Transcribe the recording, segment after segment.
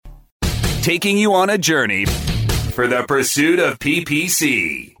taking you on a journey for the pursuit of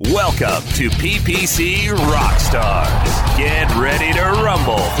PPC. Welcome to PPC Rockstars. Get ready to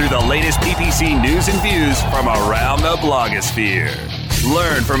rumble through the latest PPC news and views from around the blogosphere.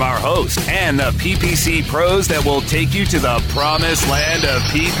 Learn from our host and the PPC pros that will take you to the promised land of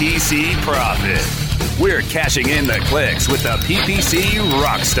PPC profit. We're cashing in the clicks with the PPC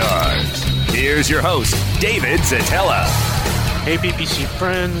Rockstars. Here's your host, David Zetela. Hey PPC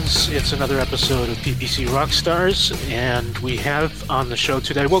friends, it's another episode of PPC Rockstars, and we have on the show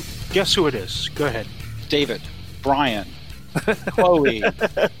today, well, guess who it is? Go ahead. David, Brian, Chloe.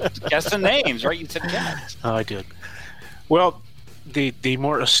 Guess the names, right? You said guess. Oh, I did. Well, the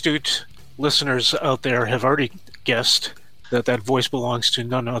more astute listeners out there have already guessed that voice belongs to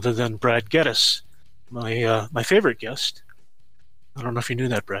none other than Brad Geddes, my favorite guest. I don't know if you knew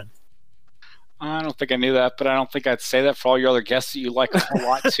that, Brad. I don't think I knew that, but I don't think I'd say that for all your other guests that you like a whole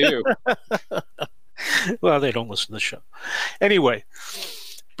lot too. Well, they don't listen to the show. Anyway,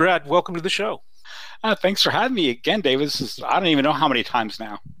 Brad, welcome to the show. Thanks for having me again, David. I don't even know how many times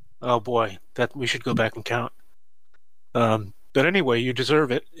now. Oh boy, that we should go back and count. But anyway, you deserve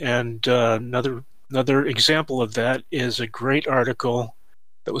it. And another example of that is a great article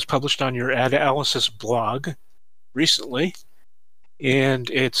that was published on your Adalysis blog recently. And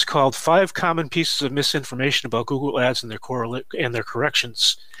it's called 5 Common Pieces of Misinformation About Google Ads and their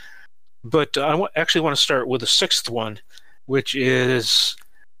Corrections. But I actually want to start with the 6th one, which is,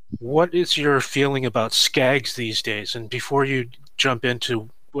 what is your feeling about SCAGs these days? And before you jump into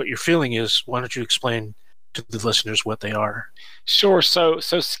what your feeling is, why don't you explain to the listeners what they are? Sure. So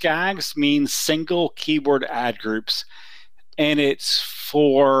SCAGs means single keyword ad groups, and it's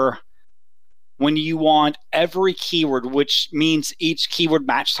for when you want every keyword, which means each keyword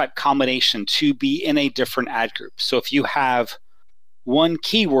match type combination, to be in a different ad group. So if you have one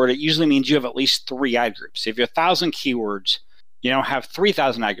keyword, it usually means you have at least 3 ad groups. If you have 1,000 keywords, you don't have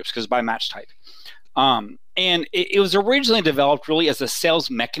 3,000 ad groups because by match type. And it was originally developed really as a sales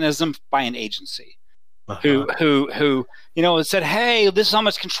mechanism by an agency who said, hey, this is how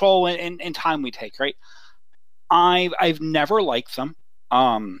much control and time we take, right? I've never liked them.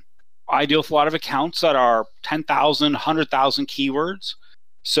 I deal with a lot of accounts that are 10,000, 100,000 keywords.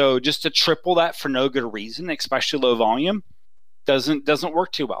 So just to triple that for no good reason, especially low volume, doesn't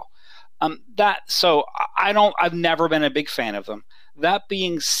work too well. I've never been a big fan of them. That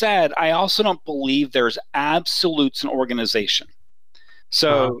being said, I also don't believe there's absolutes in organization.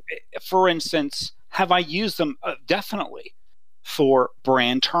 So for instance, have I used them? Definitely for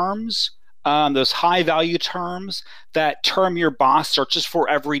brand terms. Those high value terms, that term your boss searches for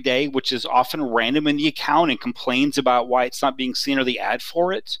every day, which is often random in the account and complains about why it's not being seen or the ad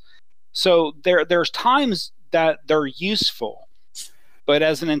for it. So there's times that they're useful, but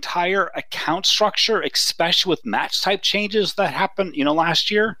as an entire account structure, especially with match type changes that happened, last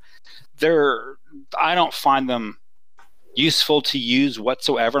year, I don't find them useful to use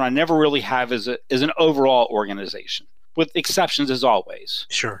whatsoever. And I never really have as an overall organization, with exceptions as always.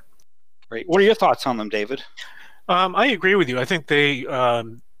 Sure. Right. What are your thoughts on them, David? I agree with you. I think I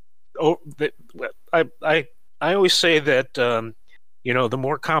always say that the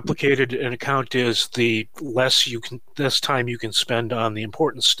more complicated an account is, the less time you can spend on the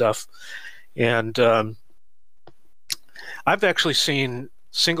important stuff. And I've actually seen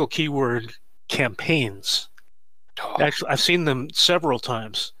single keyword campaigns. Actually, I've seen them several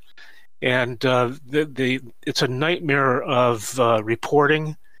times, and it's a nightmare of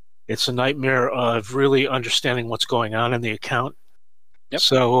reporting. It's a nightmare of really understanding what's going on in the account. Yep.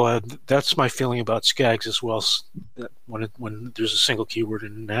 So that's my feeling about SCAGs as well, when there's a single keyword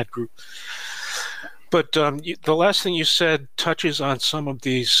in an ad group. But the last thing you said touches on some of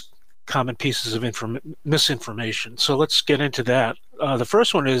these common pieces of misinformation. So let's get into that. The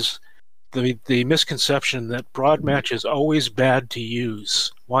first one is the misconception that broad match is always bad to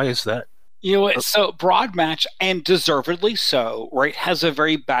use. Why is that? So broad match, and deservedly so, right, has a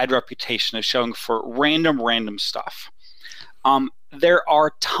very bad reputation of showing for random stuff. There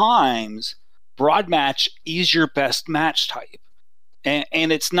are times broad match is your best match type.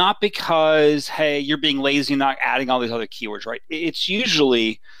 And it's not because, hey, you're being lazy, not adding all these other keywords, right? It's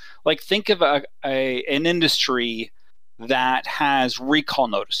usually, like, think of an industry that has recall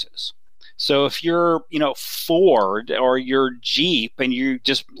notices. So if you're, Ford or you're Jeep and you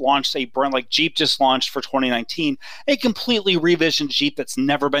just launched a brand, like Jeep just launched for 2019, a completely revisioned Jeep that's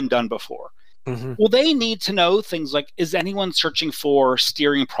never been done before. Mm-hmm. Well, they need to know things like, is anyone searching for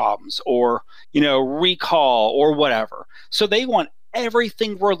steering problems or, recall or whatever? So they want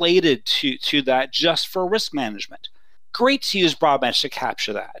everything related to that just for risk management. Great to use broad match to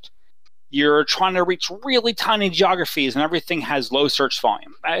capture that. you're trying to reach really tiny geographies and everything has low search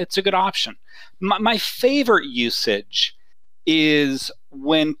volume, it's a good option. My favorite usage is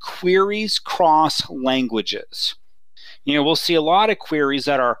when queries cross languages. We'll see a lot of queries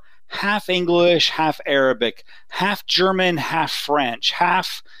that are half English, half Arabic, half German, half French,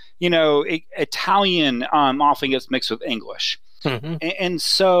 half, Italian often gets mixed with English. Mm-hmm. And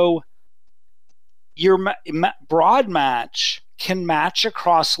so your broad match can match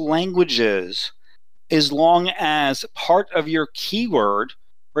across languages as long as part of your keyword,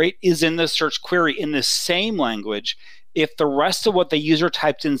 right, is in the search query in the same language. If the rest of what the user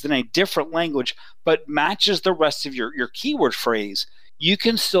typed in is in a different language, but matches the rest of your keyword phrase, you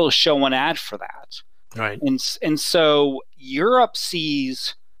can still show an ad for that. Right. And so Europe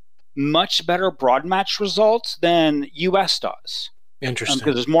sees much better broad match results than US does. Interesting.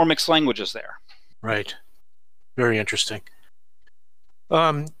 Because there's more mixed languages there. Right. Very interesting.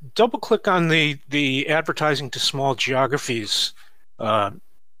 Double click on the advertising to small geographies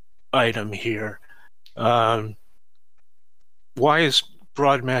item here. Why is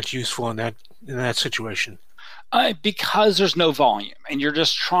broad match useful in that situation? Because there's no volume, and you're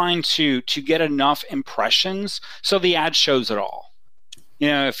just trying to get enough impressions so the ad shows it all.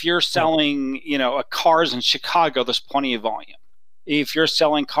 If you're selling, cars in Chicago, there's plenty of volume. If you're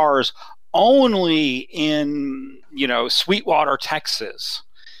selling cars only in, Sweetwater, Texas,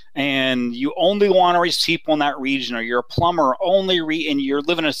 and you only want to reach people in that region, or you're a plumber and you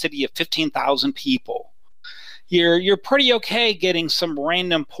live in a city of 15,000 people, you're pretty okay getting some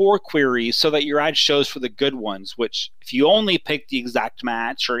random poor queries so that your ad shows for the good ones, which if you only pick the exact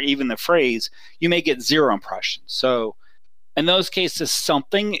match or even the phrase, you may get 0 impressions. So in those cases,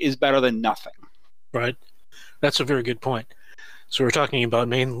 something is better than nothing. Right. That's a very good point. So we're talking about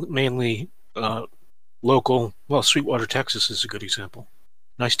mainly local. Well, Sweetwater, Texas is a good example.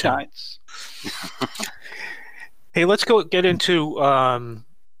 Nice town. Hey, let's get into...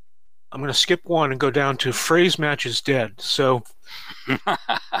 I'm going to skip one and go down to phrase match is dead. So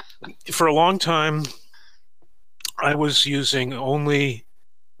for a long time, I was using only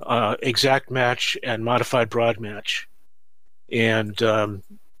exact match and modified broad match. And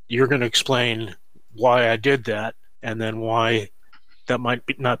you're going to explain why I did that and then why that might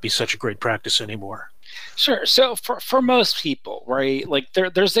not be such a great practice anymore. Sure. So for most people, right, like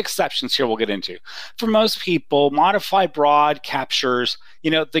there's exceptions here we'll get into. For most people, modified broad captures,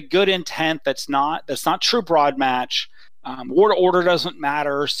 the good intent that's not true broad match. Word order doesn't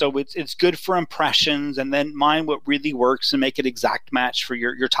matter, so it's good for impressions, and then mine what really works and make it exact match for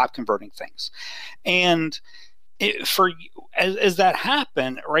your top converting things. And as that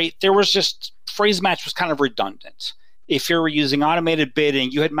happened, right, there was just phrase match was kind of redundant. If you were using automated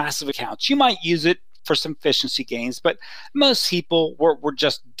bidding, you had massive accounts, you might use it for some efficiency gains, but most people were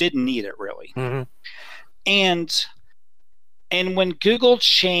just didn't need it really. Mm-hmm. And when Google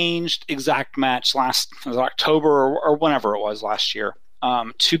changed exact match last October or whenever it was last year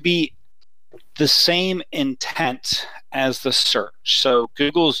to be the same intent as the search, so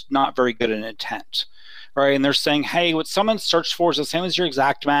Google's not very good at intent, right? And they're saying, hey, what someone searched for is the same as your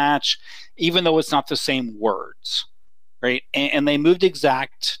exact match, even though it's not the same words. Right, and they moved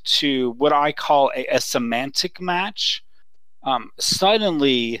exact to what I call a semantic match.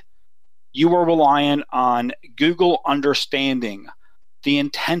 Suddenly, you are reliant on Google understanding the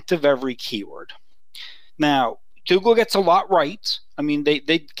intent of every keyword. Now, Google gets a lot right. I mean,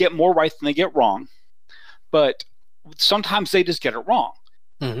 they get more right than they get wrong, but sometimes they just get it wrong.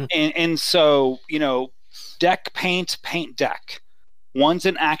 Mm-hmm. And so, deck, paint, deck. One's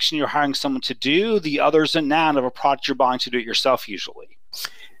an action you're hiring someone to do. The other's a noun of a product you're buying to do it yourself usually.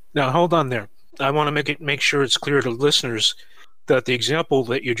 Now, hold on there. I want to make sure it's clear to listeners that the example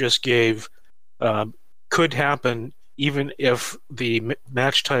that you just gave could happen even if the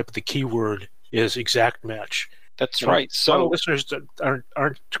match type of the keyword is exact match. That's right. So listeners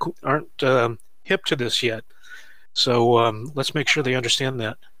aren't hip to this yet. So let's make sure they understand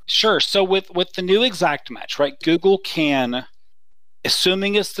that. Sure. So with the new exact match, right, Google can,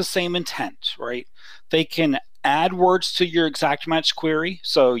 assuming it's the same intent, right, they can add words to your exact match query.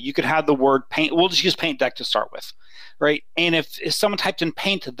 So you could have the word paint. We'll just use paint deck to start with, right? And if someone typed in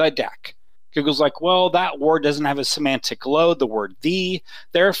paint the deck, Google's like, well, that word doesn't have a semantic load, the word the.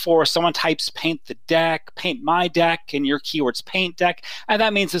 Therefore, someone types paint the deck, paint my deck, and your keyword's paint deck, and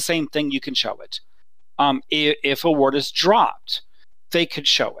that means the same thing. You can show it. If a word is dropped, they could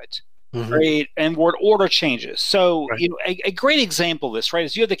show it. Mm-hmm. Right, and word order changes. So, right. A great example of this, right,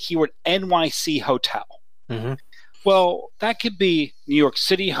 is you have the keyword NYC hotel. Mm-hmm. Well, that could be New York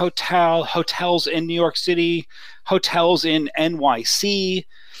City hotel, hotels in New York City, hotels in NYC.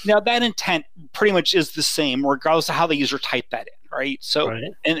 Now, that intent pretty much is the same regardless of how the user typed that in, right? So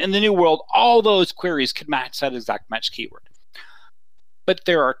in the new world, all those queries could match that exact match keyword. But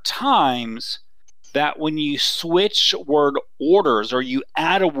there are times that when you switch word orders or you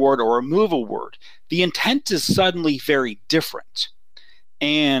add a word or remove a word, the intent is suddenly very different.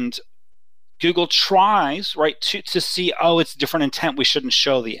 And Google tries, right, to see, oh, it's different intent, we shouldn't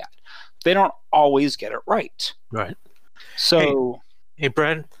show the ad. They don't always get it right. Right. So, hey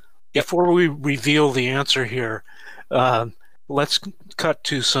Brad, before we reveal the answer here, let's cut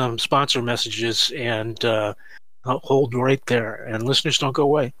to some sponsor messages and hold right there. And listeners, don't go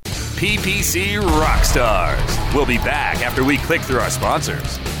away. PPC Rockstars. We'll be back after we click through our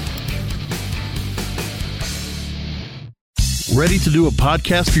sponsors. Ready to do a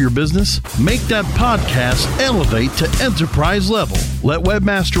podcast for your business? Make that podcast elevate to enterprise level. Let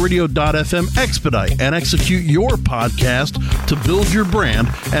webmasterradio.fm expedite and execute your podcast to build your brand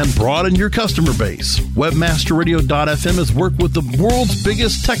and broaden your customer base. Webmasterradio.fm has worked with the world's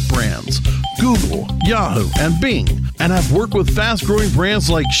biggest tech brands, Google, Yahoo, and Bing, and have worked with fast-growing brands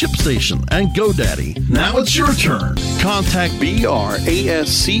like ShipStation and GoDaddy. Now it's your turn. Contact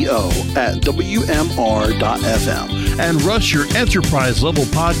BRASCO at WMR.fm and rush your enterprise-level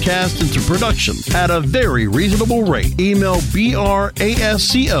podcast into production at a very reasonable rate. Email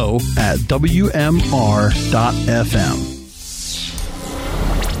BRASCO at WMR.fm.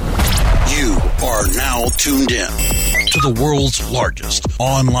 You are now tuned in to the world's largest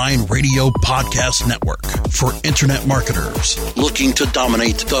online radio podcast network for internet marketers looking to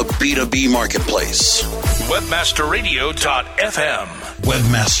dominate the B2B marketplace. Webmasterradio.fm.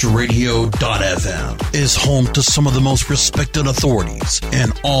 Webmasterradio.fm is home to some of the most respected authorities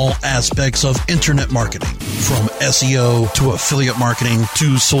in all aspects of internet marketing, from SEO to affiliate marketing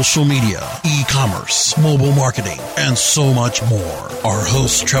to social media, e-commerce, mobile marketing, and so much more. Our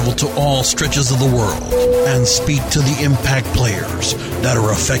hosts travel to all stretches of the world and speak to the impact players that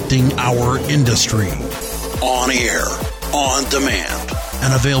are affecting our industry. On air, on demand,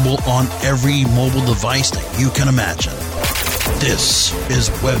 and available on every mobile device that you can imagine. This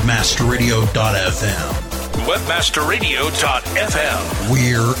is WebmasterRadio.fm. WebmasterRadio.fm.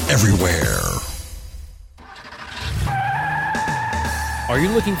 We're everywhere. Are you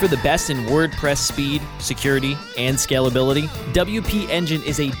looking for the best in WordPress speed, security, and scalability? WP Engine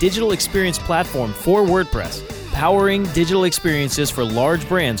is a digital experience platform for WordPress, powering digital experiences for large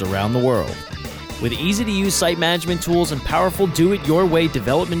brands around the world. With easy-to-use site management tools and powerful do-it-your-way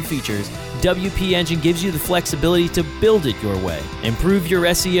development features, WP Engine gives you the flexibility to build it your way. Improve your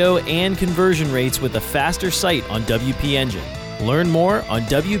SEO and conversion rates with a faster site on WP Engine. Learn more on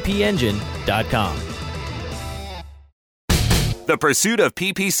WPEngine.com. The pursuit of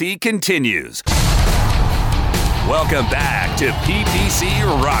PPC continues. Welcome back to PPC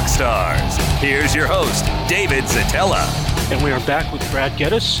Rockstars. Here's your host, David Zatella. And we are back with Brad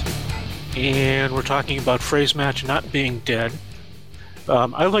Geddes, and we're talking about phrase match not being dead.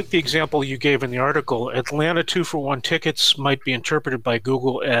 I like the example you gave in the article. Atlanta 2-for-1 tickets might be interpreted by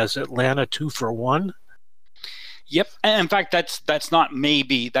Google as Atlanta 2-for-1. Yep. And in fact, that's not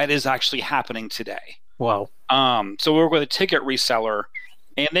maybe. That is actually happening today. Wow. So we're with a ticket reseller,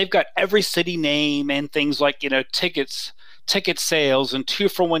 and they've got every city name and things like, ticket sales and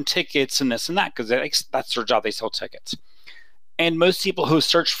 2-for-1 tickets and this and that, because that's their job. They sell tickets. And most people who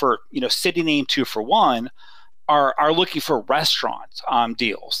search for, city name 2-for-1 are looking for restaurant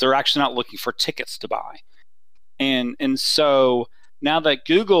deals. They're actually not looking for tickets to buy. And so now that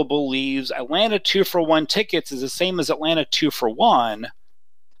Google believes Atlanta 2-for-1 tickets is the same as Atlanta 2-for-1,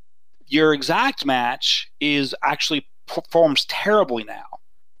 your exact match is actually performs terribly now.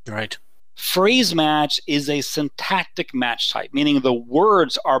 Right. Phrase match is a syntactic match type, meaning the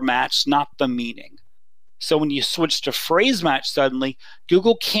words are matched, not the meaning. So when you switch to phrase match suddenly,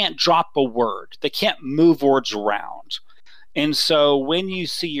 Google can't drop a word. They can't move words around. And so when you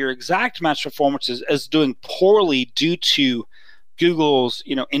see your exact match performance as doing poorly due to Google's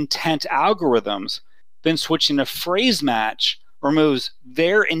intent algorithms, then switching to phrase match removes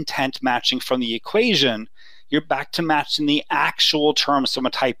their intent matching from the equation. You're back to matching the actual term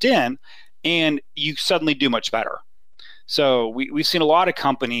someone typed in, and you suddenly do much better. So we've seen a lot of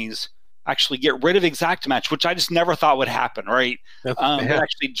companies actually get rid of exact match, which I just never thought would happen, right?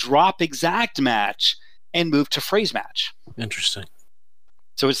 Actually drop exact match and move to phrase match. Interesting.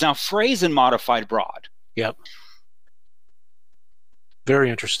 So it's now phrase and modified broad. Yep.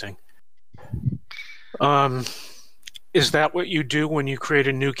 Very interesting. Is that what you do when you create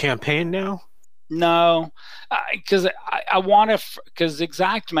a new campaign now? No, because I want to, because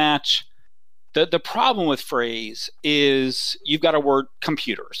exact match, The problem with phrase is you've got a word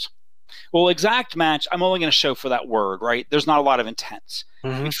computers. Well, exact match, I'm only going to show for that word, right? There's not a lot of intents.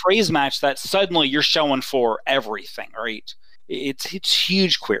 Mm-hmm. Phrase match, that suddenly you're showing for everything, right? It's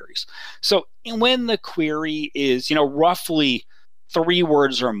huge queries. So when the query is, roughly 3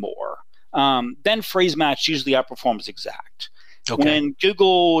 words or more, then phrase match usually outperforms exact. Okay.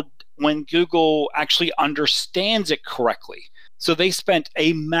 When Google actually understands it correctly. So they spent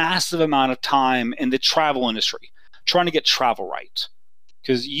a massive amount of time in the travel industry trying to get travel right.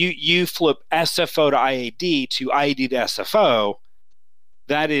 Because you flip SFO to IAD to IAD to SFO,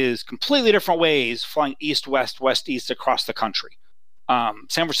 that is completely different ways flying east, west, west, east across the country. San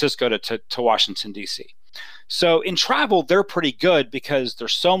Francisco to Washington, D.C. So in travel, they're pretty good because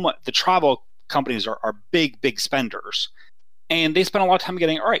there's so much. The travel companies are big spenders, and they spend a lot of time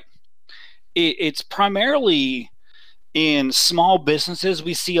getting it right. It's primarily in small businesses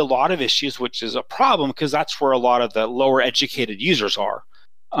we see a lot of issues, which is a problem because that's where a lot of the lower educated users are,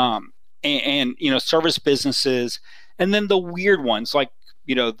 and service businesses, and then the weird ones like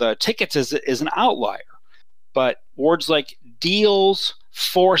the tickets is an outlier, but words like deals,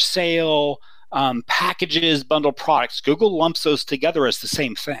 for sale, packages, bundle products, Google lumps those together as the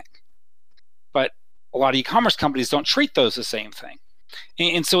same thing. But a lot of e-commerce companies don't treat those the same thing.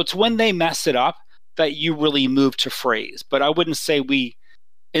 And so it's when they mess it up that you really move to phrase. But I wouldn't say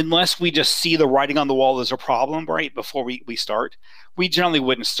unless we just see the writing on the wall as a problem, right, before we start, we generally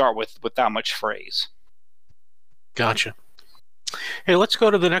wouldn't start with that much phrase. Gotcha. Hey, let's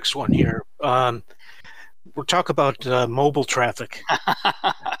go to the next one here. We'll talk about mobile traffic.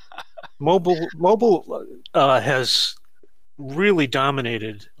 Mobile has really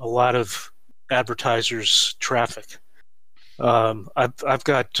dominated a lot of advertisers' traffic. I've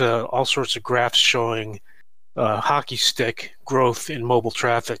got all sorts of graphs showing hockey stick growth in mobile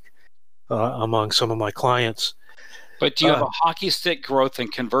traffic among some of my clients. But do you have a hockey stick growth in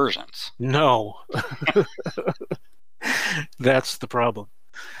conversions? No. That's the problem.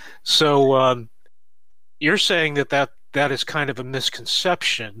 So you're saying that is kind of a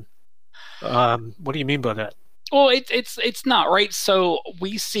misconception. What do you mean by that? Well, it's not, right? So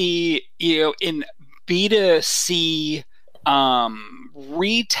we see, in B2C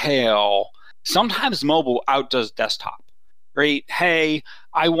retail, sometimes mobile outdoes desktop, right? Hey,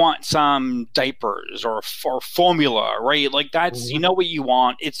 I want some diapers or formula, right? Like that's, Mm-hmm. you know what you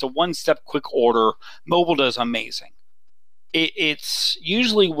want. It's a one-step quick order. Mobile does amazing. It's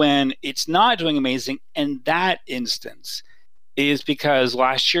usually when it's not doing amazing, and that instance is because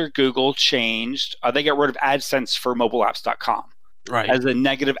last year Google changed, they got rid of AdSense for mobileapps.com Right. as a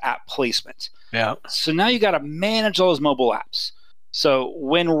negative app placement. Yeah. So now you got to manage all those mobile apps. So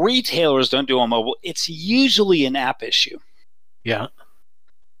when retailers don't do on mobile, it's usually an app issue. Yeah.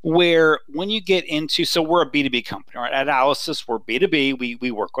 Where when you get into, so we're a B2B company, right? At Aliceus, we're B2B.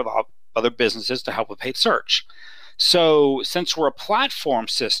 We work with other businesses to help with paid search. So since we're a platform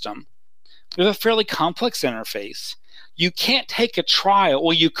system, we have a fairly complex interface. You can't take a trial.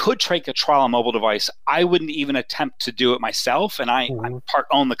 Well, you could take a trial on a mobile device. I wouldn't even attempt to do it myself, and I part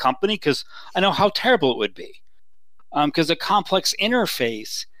own the company because I know how terrible it would be. Because a complex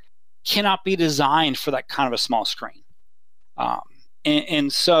interface cannot be designed for that kind of a small screen.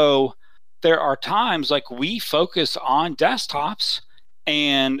 And so there are times like we focus on desktops,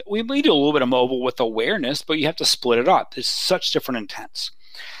 and we do a little bit of mobile with awareness, but you have to split it up. There's such different intents.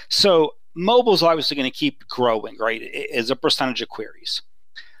 So mobile is obviously going to keep growing, right, as a percentage of queries.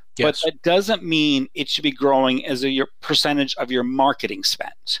 Yes. But that doesn't mean it should be growing as your percentage of your marketing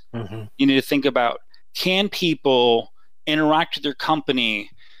spend. Mm-hmm. You need to think about, can people interact with your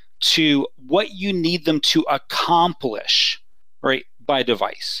company to what you need them to accomplish, right, by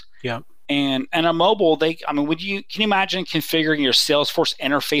device? Yeah. And a mobile, can you imagine configuring your Salesforce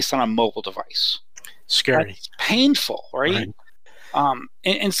interface on a mobile device? Scary. That's painful, right?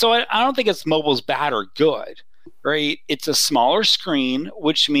 And so I don't think it's mobile's bad or good, right? It's a smaller screen,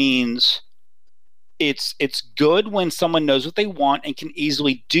 which means it's good when someone knows what they want and can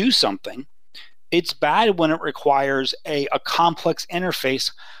easily do something. It's bad when it requires a complex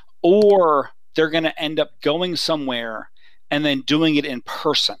interface, or they're going to end up going somewhere and then doing it in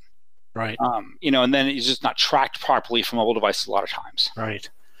person. Right. And then it's just not tracked properly from mobile devices a lot of times. Right.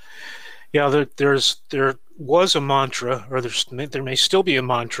 Yeah, there was a mantra, or there may still be a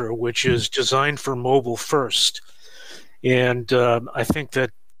mantra, which is designed for mobile first. And I think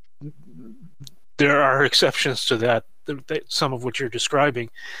that there are exceptions to that, some of what you're describing.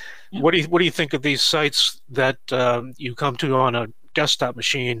 Yeah. What do you think of these sites that you come to on a desktop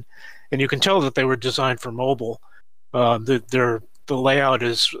machine, and you can tell that they were designed for mobile? The layout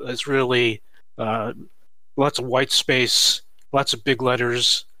is really lots of white space, lots of big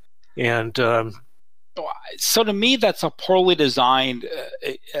letters, and so to me, that's a poorly designed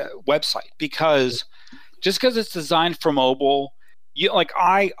website, because just because it's designed for mobile,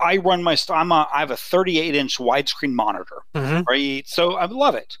 I run my I have a 38-inch widescreen monitor, right? So I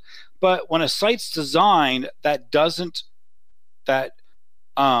love it. But when a site's designed that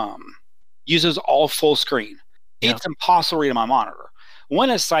uses all full screen, it's impossible to read on my monitor. When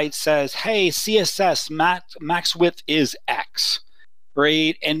a site says, "Hey, CSS max width is X,"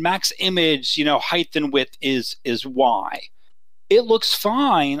 right, and max image, height and width is Y, it looks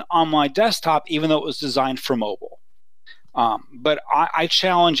fine on my desktop, even though it was designed for mobile. But I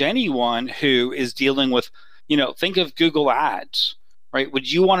challenge anyone who is dealing with, think of Google Ads, right?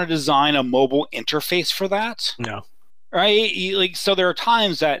 Would you want to design a mobile interface for that? No. Right? So there are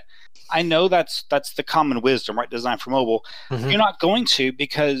times that I know that's the common wisdom, right? Design for mobile. You're not going to,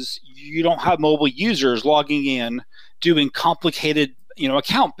 because you don't have mobile users logging in, doing complicated,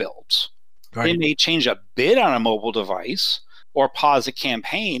 account builds. Right. They may change a bid on a mobile device or pause a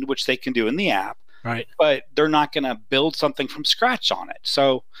campaign, which they can do in the app. Right. But they're not going to build something from scratch on it.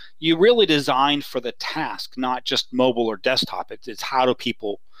 So you really design for the task, not just mobile or desktop. It's how do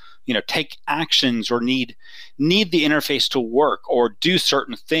people, take actions or need the interface to work or do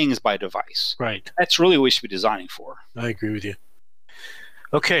certain things by device. Right. That's really what we should be designing for. I agree with you.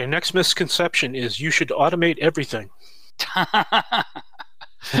 Okay, next misconception is you should automate everything.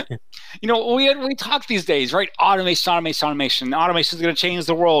 We talk these days, right? Automation. Automation is going to change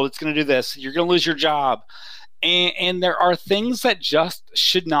the world. It's going to do this. You're going to lose your job. And there are things that just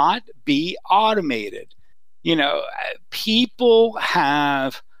should not be automated. People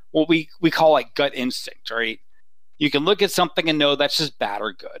have what we call gut instinct, right? You can look at something and know that's just bad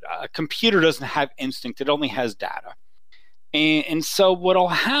or good. A computer doesn't have instinct. It only has data. And so what'll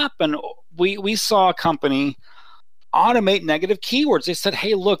happen, we saw a company automate negative keywords. They said,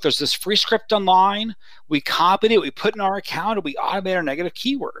 "Hey, look, there's this free script online. We copied it, we put it in our account, and we automate our negative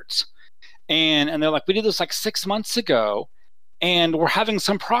keywords." And they're like, "We did this 6 months ago, and we're having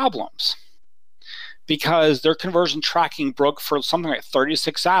some problems because their conversion tracking broke for something like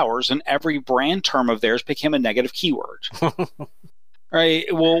 36 hours, and every brand term of theirs became a negative keyword." Right?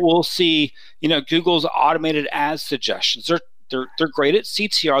 We'll see. Google's automated ad suggestions. They're great at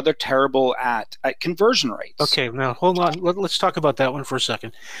CTR. They're terrible at conversion rates. Okay, now hold on. Let's talk about that one for a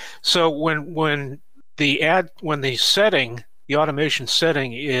second. So when the automation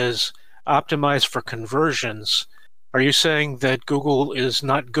setting is optimized for conversions, are you saying that Google is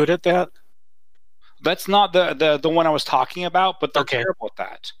not good at that? That's not the one I was talking about, but they're terrible at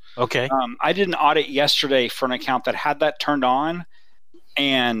that. Okay. I did an audit yesterday for an account that had that turned on,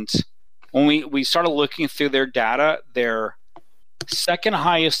 and when we started looking through their data, their second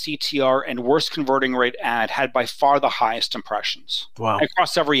highest CTR and worst converting rate ad had by far the highest impressions. Wow.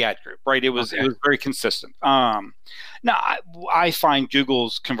 Across every ad group, right? It was very consistent. Now, I find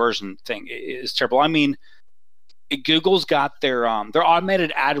Google's conversion thing is terrible. I mean, Google's got their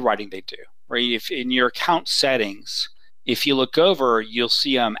automated ad writing they do, right? If in your account settings, if you look over, you'll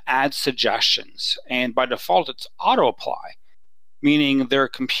see ad suggestions, and by default, it's auto apply, meaning their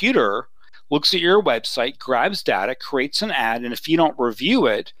computer looks at your website, grabs data, creates an ad, and if you don't review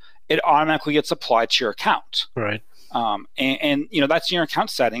it, it automatically gets applied to your account. Right. And that's in your account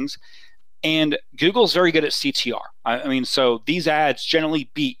settings. And Google's very good at CTR. I mean, so these ads generally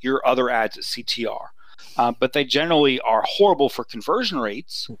beat your other ads at CTR, but they generally are horrible for conversion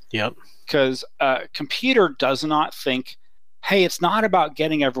rates. Yep. Because a computer does not think, hey, it's not about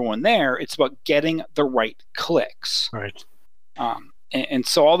getting everyone there. It's about getting the right clicks. Right. And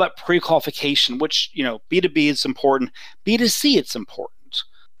so all that pre-qualification, which, B2B is important, B2C it's important.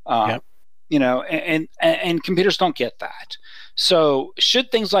 Yep. And computers don't get that. So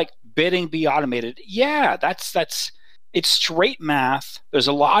should things like bidding be automated? Yeah, it's straight math. There's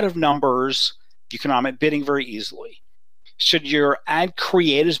a lot of numbers. You can automate bidding very easily. Should your ad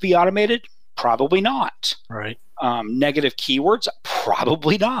creatives be automated? Probably not. Right. Negative keywords?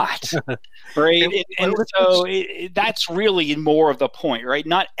 Probably not. Right. And so that's really more of the point, right?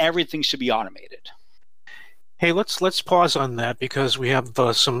 Not everything should be automated. Hey, let's pause on that because we have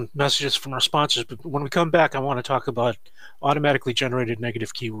some messages from our sponsors. But when we come back, I want to talk about automatically generated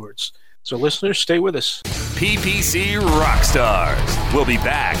negative keywords. So listeners, stay with us. PPC Rockstars. We'll be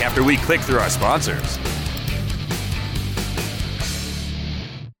back after we click through our sponsors.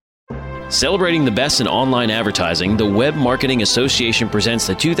 Celebrating the best in online advertising, the Web Marketing Association presents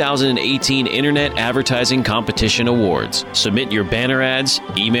the 2018 Internet Advertising Competition Awards. Submit your banner ads,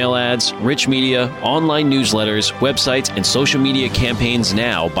 email ads, rich media, online newsletters, websites, and social media campaigns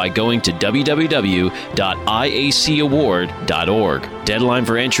now by going to www.iacaward.org. Deadline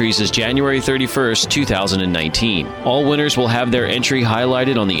for entries is January 31st, 2019. All winners will have their entry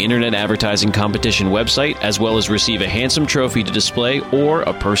highlighted on the Internet Advertising Competition website, as well as receive a handsome trophy to display or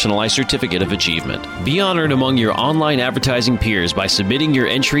a personalized certificate of achievement. Be honored among your online advertising peers by submitting your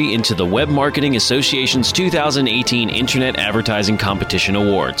entry into the Web Marketing Association's 2018 Internet Advertising Competition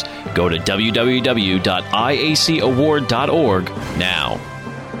Awards. Go to www.iacaward.org now.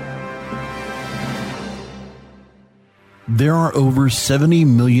 There are over 70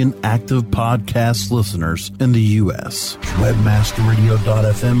 million active podcast listeners in the U.S.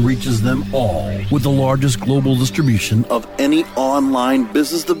 Webmasterradio.fm reaches them all with the largest global distribution of any online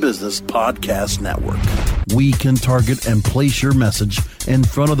business-to-business podcast network. We can target and place your message in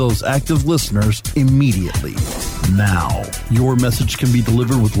front of those active listeners immediately. Now, your message can be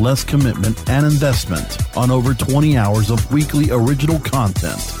delivered with less commitment and investment on over 20 hours of weekly original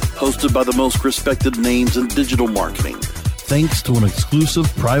content hosted by the most respected names in digital marketing, thanks to an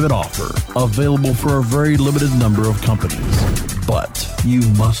exclusive private offer available for a very limited number of companies. But you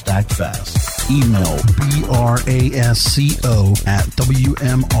must act fast. Email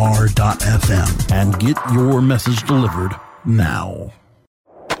brasco@wmr.fm and get your message delivered now.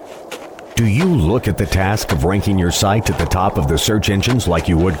 Do you look at the task of ranking your site at the top of the search engines like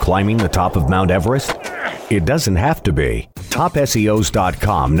you would climbing the top of Mount Everest? It doesn't have to be.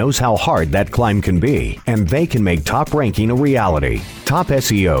 TopSEOs.com knows how hard that climb can be, and they can make top ranking a reality. Top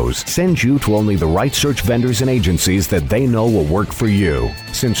SEOs sends you to only the right search vendors and agencies that they know will work for you.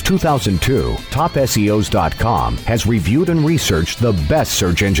 Since 2002, TopSEOs.com has reviewed and researched the best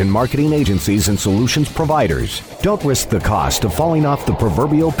search engine marketing agencies and solutions providers. Don't risk the cost of falling off the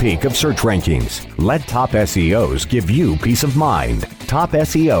proverbial peak of search rankings. Let Top SEOs give you peace of mind.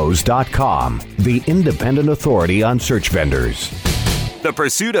 TopSEOs.com, the independent authority on search vendors. The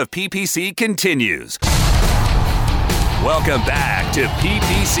pursuit of PPC continues. Welcome back to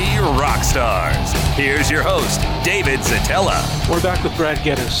PPC Rockstars. Here's your host, David Zetella. We're back with Brad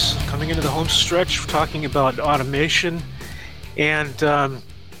Geddes, coming into the home stretch, talking about automation. And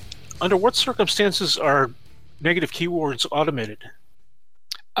under what circumstances are negative keywords automated?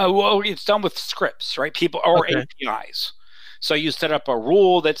 Well, it's done with scripts, right? People or APIs. So you set up a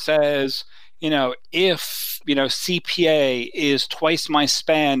rule that says, if, CPA is twice my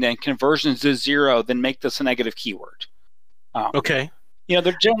spend and conversions is 0, then make this a negative keyword. Okay.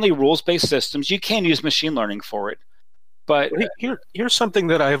 They're generally rules-based systems. You can use machine learning for it. But here's something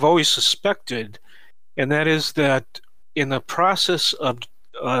that I've always suspected, and that is that in the process of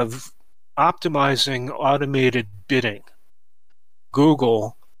optimizing automated bidding,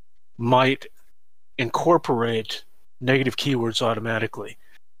 Google might incorporate negative keywords automatically.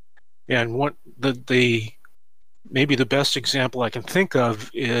 And what maybe the best example I can think of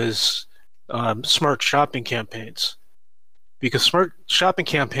is smart shopping campaigns, because smart shopping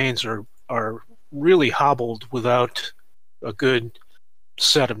campaigns are really hobbled without a good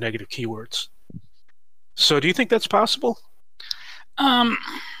set of negative keywords. So do you think that's possible?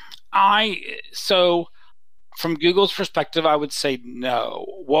 So from Google's perspective, I would say no.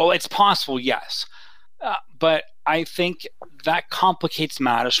 Well, it's possible, yes. But I think that complicates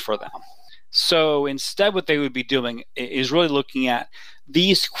matters for them. So instead, what they would be doing is really looking at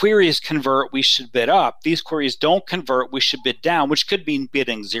these queries convert, we should bid up. These queries don't convert, we should bid down, which could mean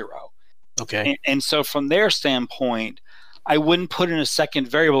bidding 0. Okay. And so from their standpoint, I wouldn't put in a second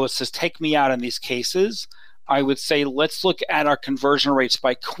variable that says, take me out in these cases. I would say, let's look at our conversion rates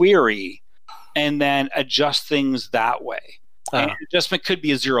by query and then adjust things that way. And adjustment could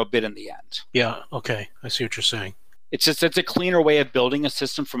be a 0 bid in the end. Yeah, okay. I see what you're saying. It's a cleaner way of building a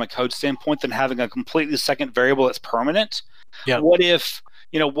system from a code standpoint than having a completely second variable that's permanent. Yeah. What if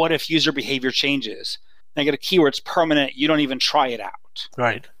user behavior changes? Negative keyword's permanent, you don't even try it out.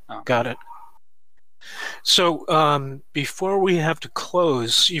 Right. Got it. So before we have to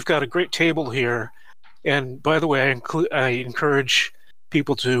close, you've got a great table here. And by the way, I encourage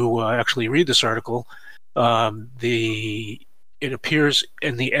people to actually read this article. It appears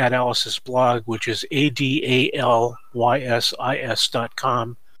in the Adalysys blog, which is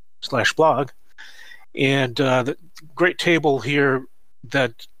adalysys.com/blog. And the great table here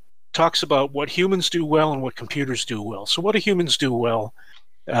that talks about what humans do well and what computers do well. So what do humans do well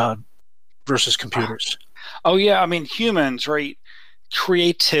versus computers? Oh, yeah. I mean, humans, right?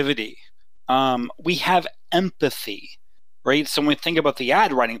 Creativity. We have empathy. right? So when we think about the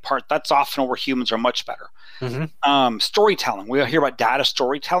ad writing part, that's often where humans are much better. Mm-hmm. Storytelling. We hear about data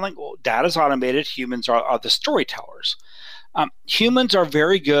storytelling. Well, data is automated. Humans are the storytellers. Humans are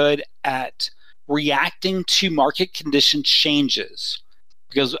very good at reacting to market condition changes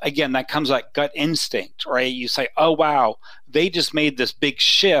because, again, that comes like gut instinct, right? You say, oh, wow, they just made this big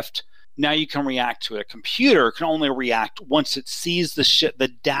shift. Now you can react to it. A computer can only react once it sees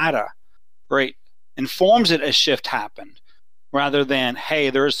the data, right? Informs it a shift happened, rather than, hey,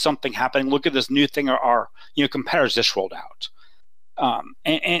 there's something happening. Look at this new thing our competitors just rolled out.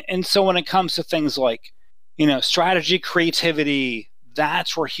 And so when it comes to things like, strategy, creativity,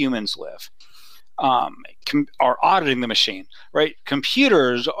 that's where humans live. Are auditing the machine, right?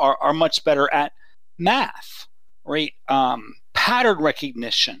 Computers are much better at math, right? Pattern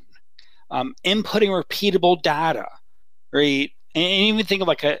recognition, inputting repeatable data, right? And even think of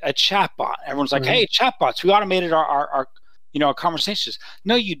like a chatbot. Everyone's like, hey, chatbots, we automated our conversations.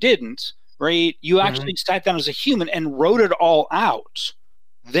 No, you didn't, right? You actually sat down as a human and wrote it all out.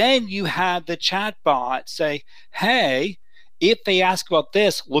 Then you had the chatbot say, hey, if they ask about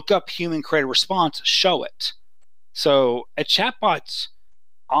this, look up human created response, show it. So a chatbot's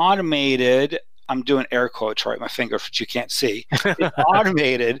automated, I'm doing air quotes right, my finger, which you can't see. It's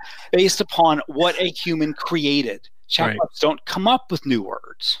automated based upon what a human created. Chatbots don't come up with new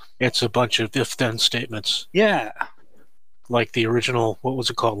words. It's a bunch of if-then statements. Yeah. Like the original, what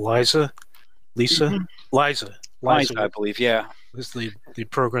was it called? Lisa? Liza, I believe, yeah. Was the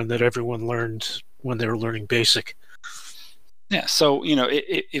program that everyone learned when they were learning BASIC. Yeah, so,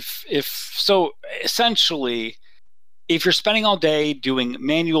 essentially, if you're spending all day doing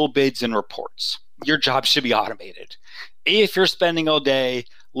manual bids and reports, your job should be automated. If you're spending all day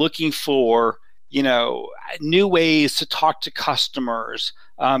looking for, new ways to talk to customers,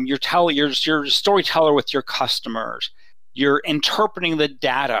 you're a storyteller with your customers, you're interpreting the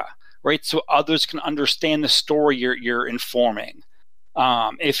data, right, so others can understand the story you're informing.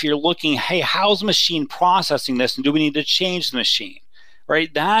 If you're looking, hey, how's the machine processing this, and do we need to change the machine?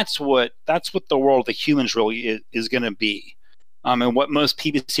 Right, that's what the world of the humans really is going to be, and what most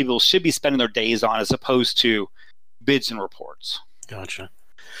PPC people should be spending their days on, as opposed to bids and reports. Gotcha.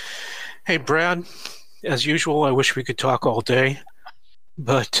 Hey, Brad, as usual, I wish we could talk all day,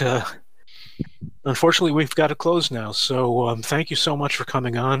 but unfortunately, we've got to close now. So thank you so much for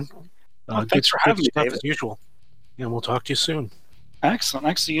coming on. Thanks for having me, David. As usual, and we'll talk to you soon.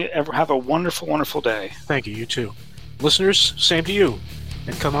 Excellent. You ever have a wonderful, wonderful day. Thank you. You too. Listeners, same to you.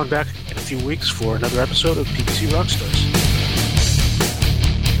 And come on back in a few weeks for another episode of PPC Rockstars.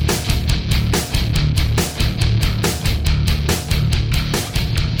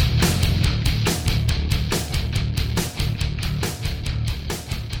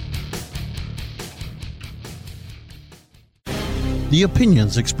 The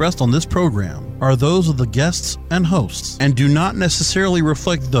opinions expressed on this program are those of the guests and hosts and do not necessarily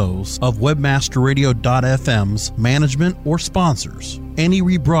reflect those of WebmasterRadio.fm's management or sponsors. Any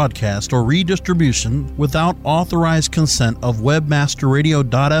rebroadcast or redistribution without authorized consent of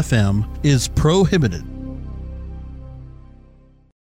WebmasterRadio.fm is prohibited.